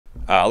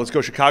Let's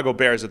go Chicago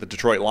Bears at the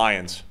Detroit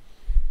Lions.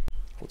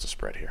 What's the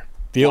spread here?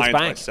 Fields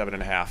Lions back. by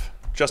 7.5.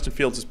 Justin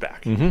Fields is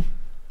back. Mm-hmm.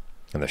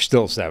 And they're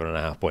still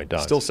 7.5-point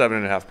dogs. Still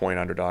 7.5-point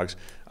underdogs.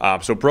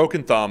 So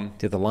broken thumb.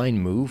 Did the line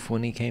move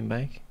when he came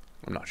back?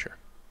 I'm not sure.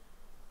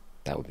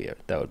 That would be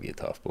a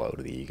tough blow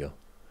to the ego.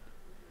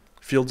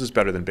 Fields is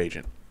better than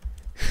Bagent.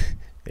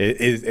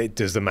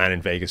 Does the man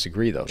in Vegas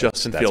agree, though?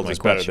 Justin Fields is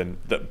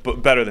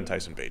better than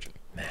Tyson Bagent.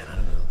 Man, I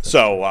don't know.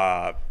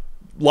 So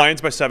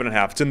Lions by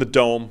 7.5. It's in the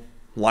Dome.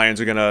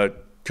 Lions are going to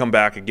come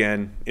back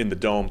again in the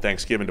Dome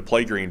Thanksgiving to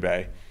play Green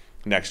Bay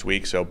next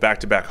week. So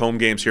back-to-back home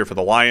games here for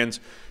the Lions,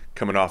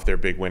 coming off their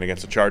big win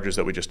against the Chargers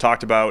that we just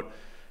talked about.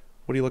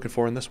 What are you looking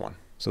for in this one?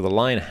 So the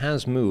line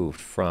has moved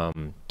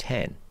from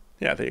 10.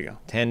 Yeah, there you go.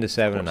 10 to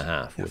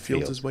 7.5. Yeah,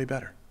 Fields is way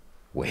better.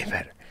 Way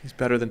better. He's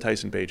better than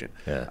Tyson Bagent.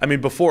 Yeah. I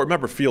mean,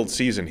 remember Fields'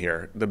 season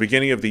here. The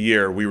beginning of the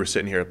year, we were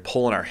sitting here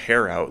pulling our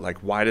hair out. Like,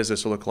 why does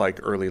this look like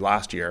early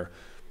last year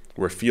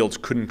where Fields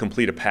couldn't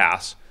complete a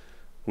pass,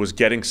 was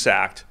getting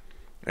sacked,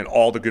 and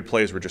all the good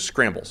plays were just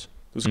scrambles?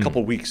 It was a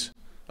couple weeks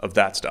of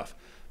that stuff,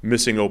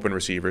 missing open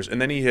receivers.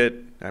 And then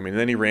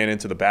he ran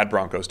into the bad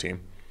Broncos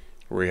team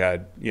where he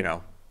had,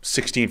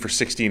 16 for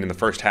 16 in the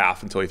first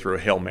half until he threw a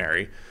Hail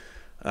Mary.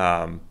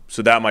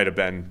 So that might have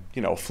been,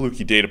 a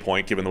fluky data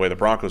point given the way the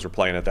Broncos were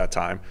playing at that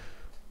time.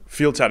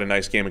 Fields had a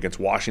nice game against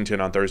Washington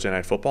on Thursday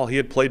Night Football. He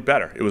had played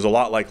better. It was a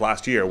lot like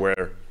last year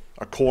where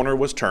a corner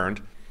was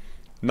turned,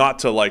 not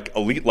to like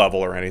elite level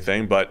or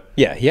anything, but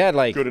yeah, he had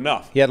like good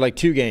enough. He had like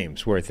 2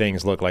 games where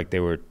things looked like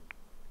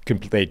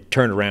they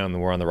turned around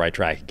and were on the right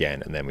track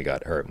again, and then we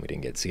got hurt and we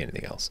didn't get to see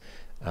anything else.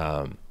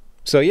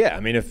 So yeah, I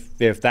mean,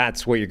 if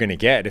that's what you're going to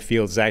get, if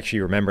Fields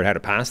actually remembered how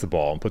to pass the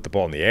ball and put the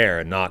ball in the air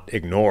and not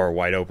ignore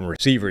wide open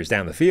receivers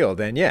down the field,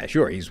 then yeah,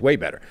 sure, he's way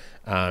better.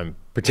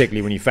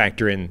 Particularly when you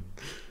factor in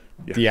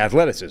the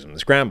athleticism, the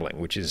scrambling,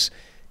 which is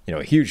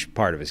a huge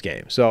part of his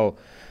game. So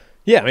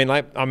yeah, I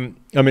mean,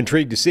 I'm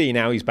intrigued to see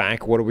now he's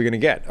back. What are we going to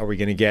get? Are we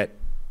going to get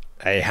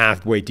a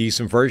halfway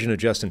decent version of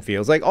Justin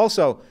Fields? Like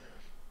also,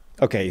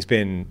 okay, he's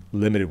been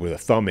limited with a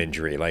thumb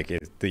injury. Like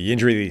the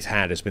injury that he's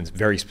had has been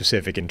very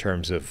specific in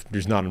terms of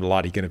there's not a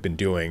lot he could have been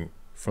doing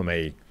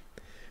there's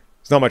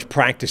not much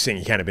practicing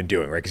he kind of been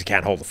doing, right? Because he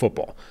can't hold the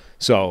football.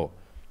 So,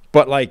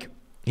 but like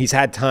he's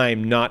had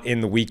time not in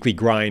the weekly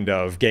grind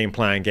of game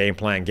plan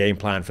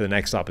for the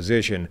next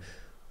opposition.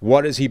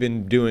 What has he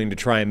been doing to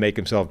try and make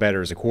himself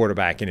better as a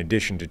quarterback in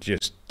addition to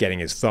just getting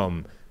his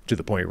thumb to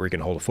the point where he can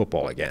hold a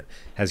football again?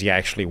 Has he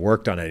actually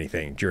worked on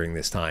anything during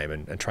this time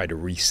and tried to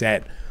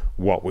reset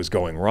what was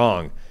going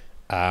wrong?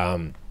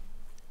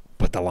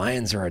 But the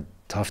Lions are a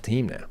tough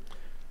team now.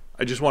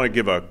 I just want to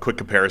give a quick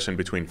comparison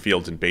between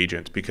Fields and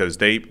Bagent because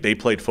they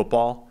played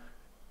football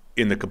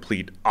in the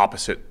complete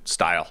opposite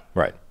style.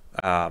 Right.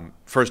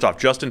 First off,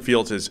 Justin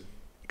Fields is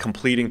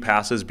completing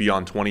passes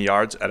beyond 20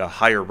 yards at a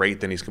higher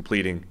rate than he's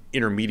completing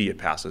intermediate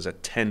passes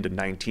at 10 to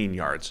 19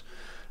 yards.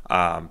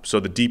 So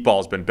the deep ball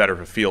has been better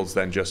for Fields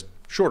than just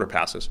shorter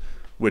passes,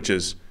 which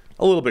is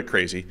a little bit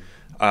crazy.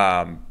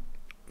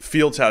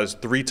 Fields has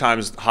 3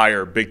 times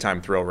higher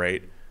big-time throw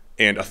rate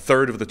and a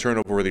third of the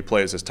turnover-worthy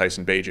plays as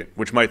Tyson Bagent,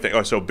 which might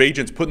think, so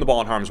Bagent's putting the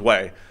ball in harm's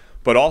way,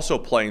 but also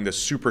playing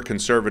this super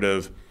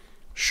conservative,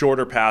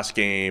 shorter pass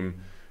game,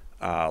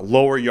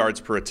 lower yards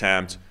per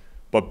attempt,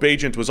 but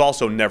Bagent was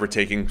also never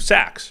taking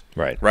sacks.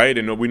 Right. Right?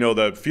 And we know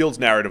the Fields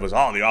narrative was,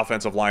 the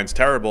offensive line's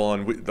terrible,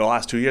 and the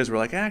last 2 years we're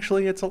like,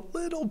 actually, it's a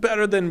little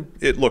better than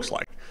it looks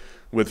like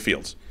with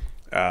Fields.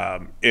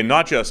 And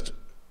not just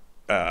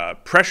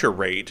pressure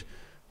rate,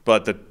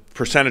 but the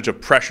percentage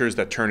of pressures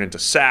that turn into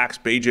sacks.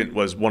 Bagent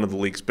was one of the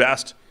league's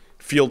best.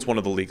 Fields one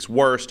of the league's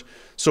worst.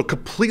 So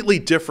completely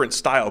different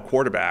style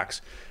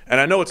quarterbacks. And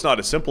I know it's not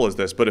as simple as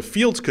this, but if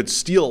Fields could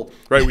steal,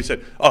 right, we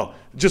said,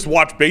 just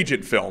watch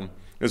Bagent film,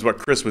 is what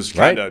Chris was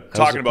kind of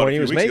talking about a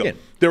few weeks ago.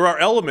 There are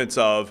elements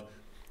of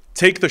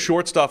take the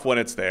short stuff when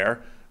it's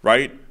there,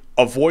 right?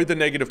 Avoid the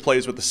negative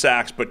plays with the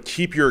sacks, but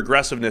keep your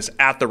aggressiveness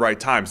at the right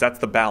times. That's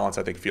the balance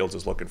I think Fields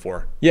is looking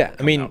for. Yeah,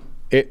 I mean,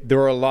 there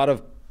are a lot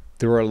of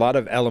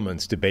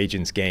elements to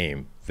Bagent's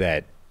game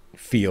that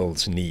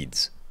Fields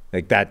needs.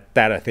 Like that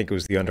I think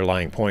was the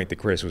underlying point that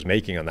Chris was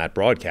making on that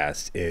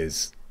broadcast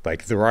is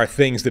like there are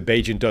things that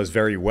Bagent does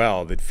very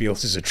well that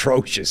Fields is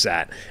atrocious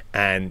at.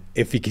 And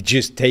if he could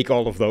just take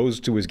all of those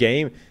to his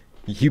game,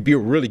 he'd be a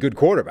really good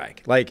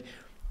quarterback. Like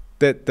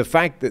the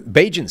fact that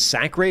Bagent's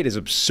sack rate is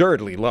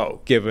absurdly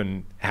low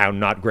given how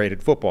not great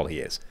at football he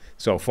is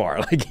so far.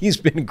 Like he's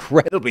been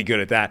incredibly good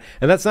at that.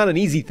 And that's not an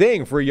easy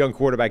thing for a young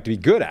quarterback to be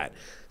good at.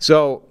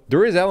 So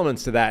there is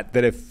elements to that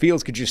if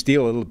Fields could just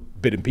steal a little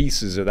bit in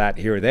pieces of that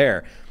here or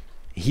there,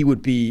 he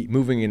would be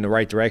moving in the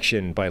right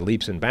direction by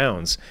leaps and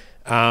bounds.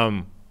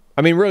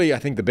 I mean, really, I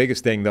think the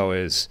biggest thing though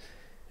is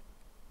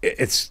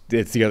it's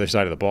the other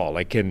side of the ball.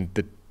 Like, can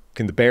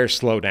the Bears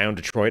slow down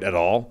Detroit at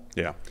all?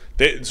 Yeah.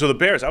 So the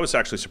Bears, I was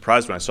actually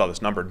surprised when I saw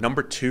this number.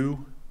 Number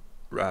 2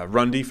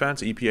 run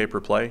defense, EPA per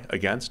play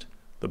against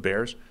the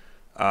Bears.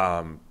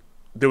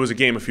 There was a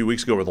game a few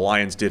weeks ago where the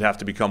Lions did have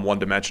to become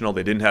one-dimensional.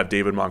 They didn't have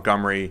David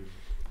Montgomery.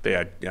 They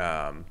had,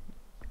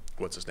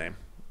 what's his name?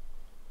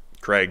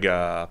 Craig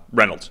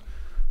Reynolds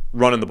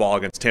running the ball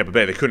against Tampa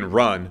Bay. They couldn't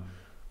run,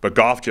 but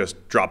Goff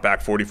just dropped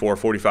back 44,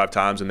 45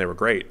 times, and they were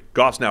great.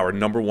 Goff's now our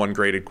 #1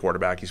 graded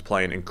quarterback. He's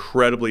playing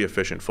incredibly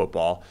efficient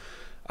football.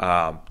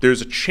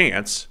 There's a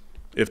chance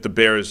if the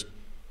Bears'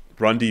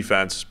 run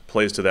defense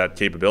plays to that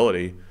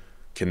capability,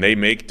 can they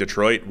make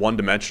Detroit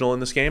one-dimensional in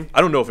this game?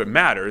 I don't know if it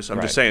matters.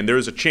 I'm just saying there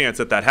is a chance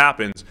that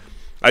happens.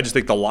 I just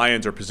think the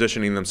Lions are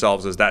positioning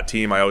themselves as that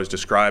team I always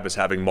describe as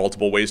having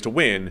multiple ways to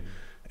win,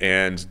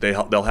 and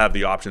they'll have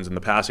the options in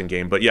the passing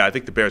game. But, yeah, I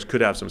think the Bears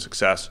could have some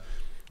success,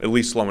 at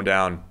least slowing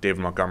down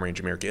David Montgomery and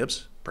Jahmyr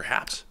Gibbs,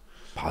 perhaps.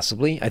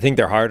 Possibly. I think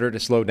they're harder to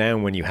slow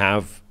down when you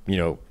have,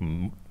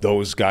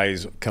 those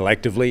guys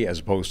collectively as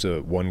opposed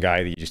to one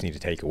guy that you just need to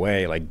take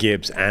away. Like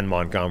Gibbs and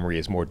Montgomery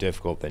is more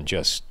difficult than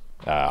just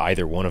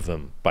either one of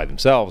them by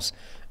themselves,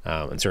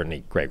 and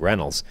certainly Greg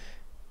Reynolds.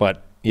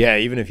 But, yeah,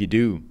 even if you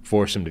do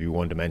force them to be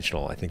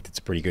one-dimensional, I think that's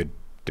a pretty good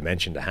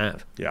dimension to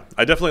have. Yeah,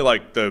 I definitely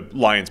like the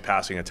Lions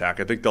passing attack.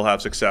 I think they'll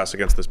have success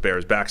against this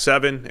Bears back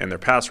seven and their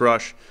pass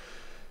rush.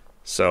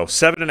 So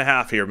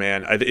 7.5 here,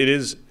 man.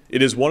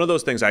 It is one of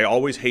those things I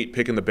always hate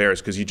picking the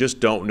Bears because you just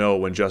don't know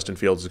when Justin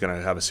Fields is going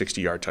to have a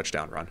 60-yard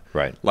touchdown run.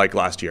 Right. Like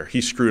last year. He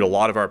screwed a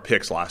lot of our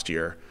picks last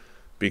year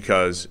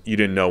because you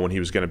didn't know when he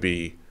was going to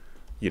be,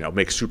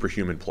 make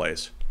superhuman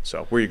plays.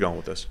 So where are you going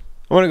with this?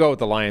 I want to go with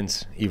the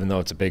Lions, even though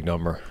it's a big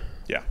number.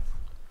 Yeah.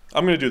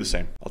 I'm going to do the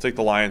same. I'll take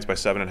the Lions by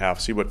 7.5,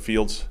 see what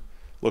Fields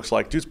looks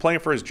like. Dude's playing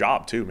for his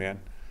job too, man.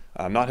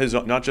 Not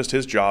just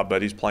his job,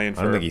 but he's playing for...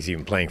 I don't think he's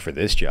even playing for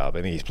this job.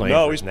 I think he's playing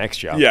for his next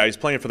job. Yeah, he's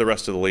playing for the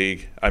rest of the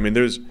league. I mean,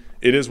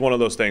 it is one of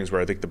those things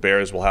where I think the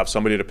Bears will have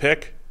somebody to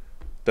pick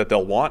that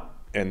they'll want,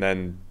 and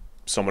then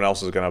someone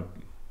else is going to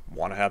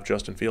want to have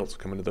Justin Fields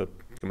come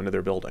into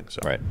their building. So.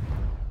 Right.